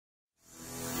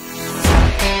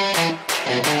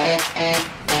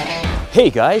Hey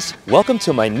guys, welcome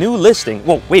to my new listing.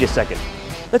 Whoa, wait a second.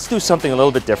 Let's do something a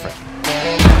little bit different.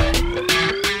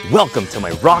 Welcome to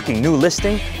my rocking new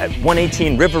listing at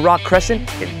 118 River Rock Crescent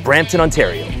in Brampton,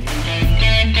 Ontario.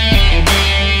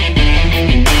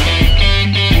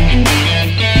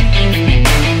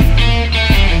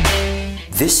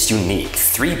 This unique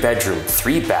 3-bedroom,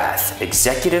 3-bath,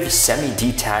 executive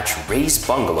semi-detached raised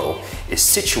bungalow is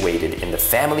situated in the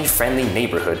family-friendly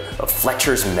neighborhood of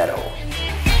Fletcher's Meadow.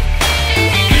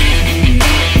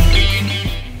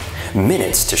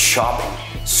 Minutes to shopping,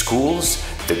 schools,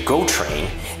 the GO train,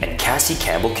 and Cassie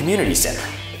Campbell Community Center.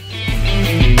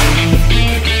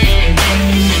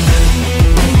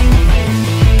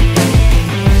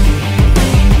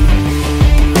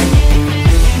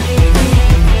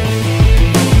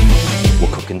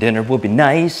 We'll cook and dinner will be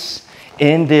nice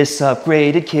in this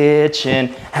upgraded kitchen.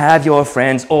 Have your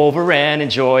friends over and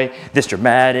enjoy this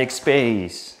dramatic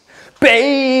space.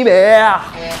 Baby!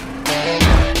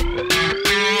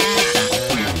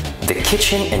 The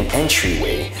kitchen and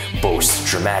entryway boasts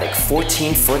dramatic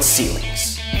 14-foot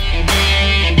ceilings.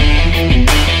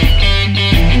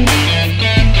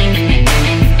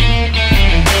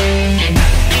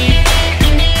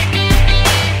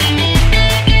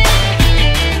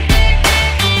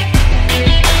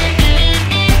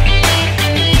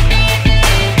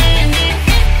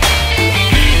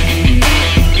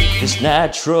 This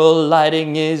natural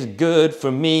lighting is good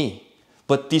for me,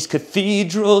 but these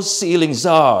cathedral ceilings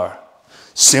are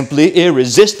simply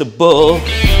irresistible.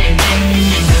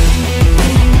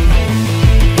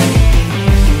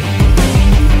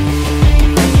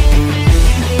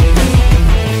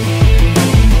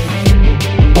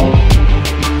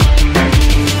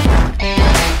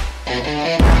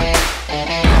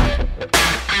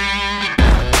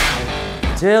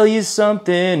 Tell you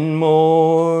something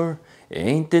more.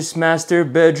 Ain't this master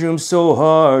bedroom so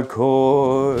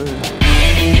hardcore?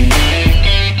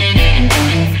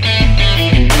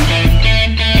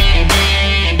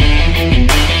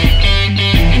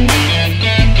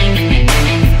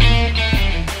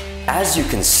 As you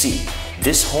can see,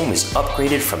 this home is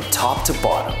upgraded from top to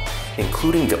bottom,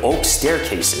 including the oak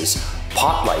staircases,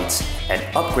 pot lights, and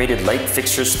upgraded light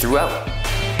fixtures throughout.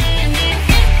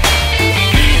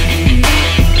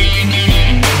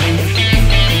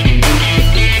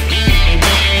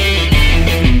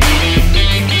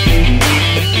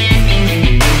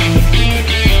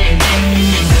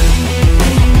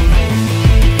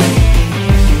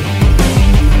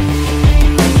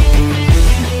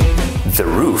 The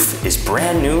roof is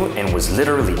brand new and was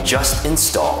literally just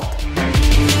installed.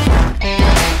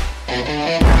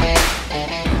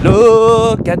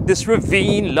 Look at this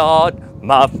ravine lot,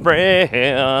 my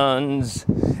friends.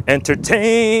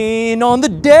 Entertain on the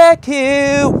deck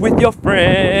here with your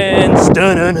friends.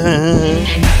 Dun-dun-dun.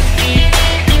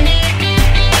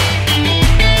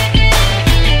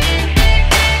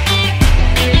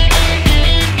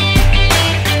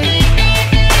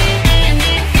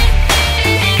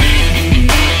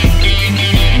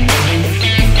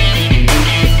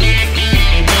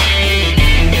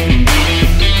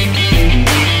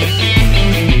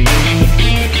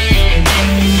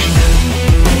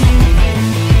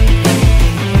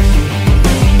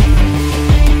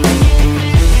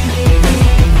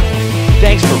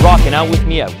 Thanks for rocking out with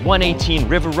me at 118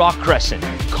 River Rock Crescent.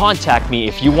 Contact me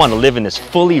if you want to live in this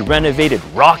fully renovated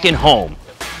rockin' home.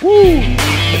 Woo!